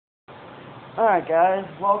Alright guys,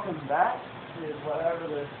 welcome back to whatever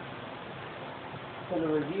this, to the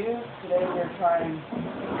review. Today we're trying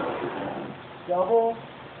Double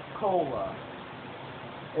Cola.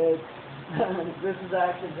 It's, this has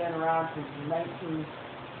actually been around since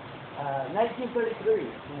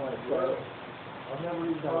 1933 from what it says. I've never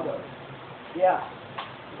even heard of it. Yeah.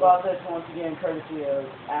 Bought this once again courtesy of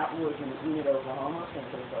Atwood in Enid, Oklahoma, since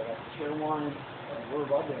it's like a tier 1. Where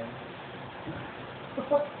have I been?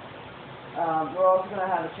 We're also going to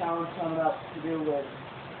have a challenge coming up to do with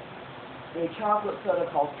a chocolate soda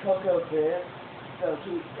called Cocoa Fizz, so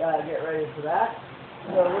get ready for that.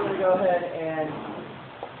 So we're going to go ahead and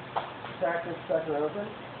crack this sucker open.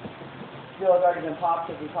 Still has already been popped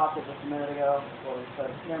because we popped it just a minute ago before we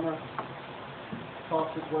started the camera.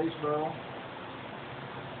 Toxic waste barrel.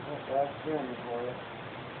 That's doing it for you.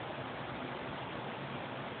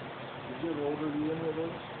 Did you ever order you any of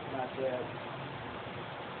those? Not yet.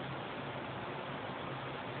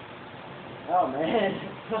 Oh man.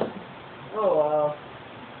 Oh wow.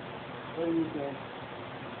 What do you think?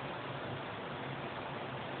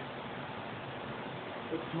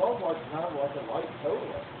 It smells like kind of like a light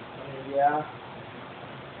cola. Yeah.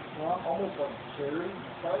 Well, almost like cherry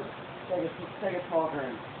type. Take a small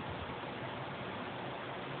drink.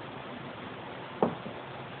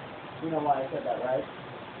 You know why I said that, right?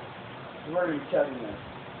 We're going to be chugging this.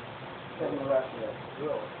 Chugging the rest of it.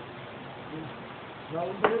 Really? No,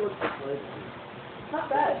 it looks like flavor. It's not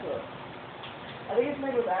bad. I think it's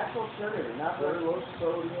made with actual sugar, not Very the low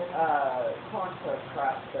sodium. cornflake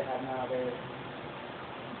crap they have nowadays.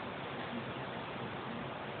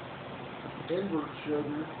 Invert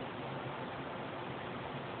sugar.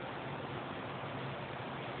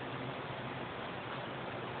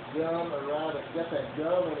 Gum, alright, it's got that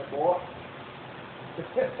gum in it, boy.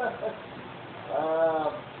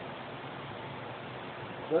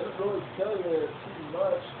 Doesn't really tell you too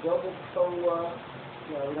much. Double Cola.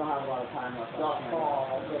 Yeah, we don't have a lot of time left. .com. I'm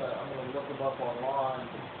gonna look them up online.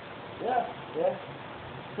 Yeah, yeah.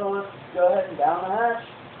 So let's go ahead and down the hatch.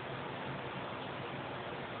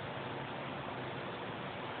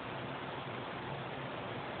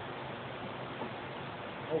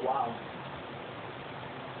 Oh wow.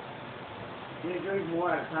 You drink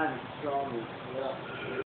more at a time, it's stronger. Yeah.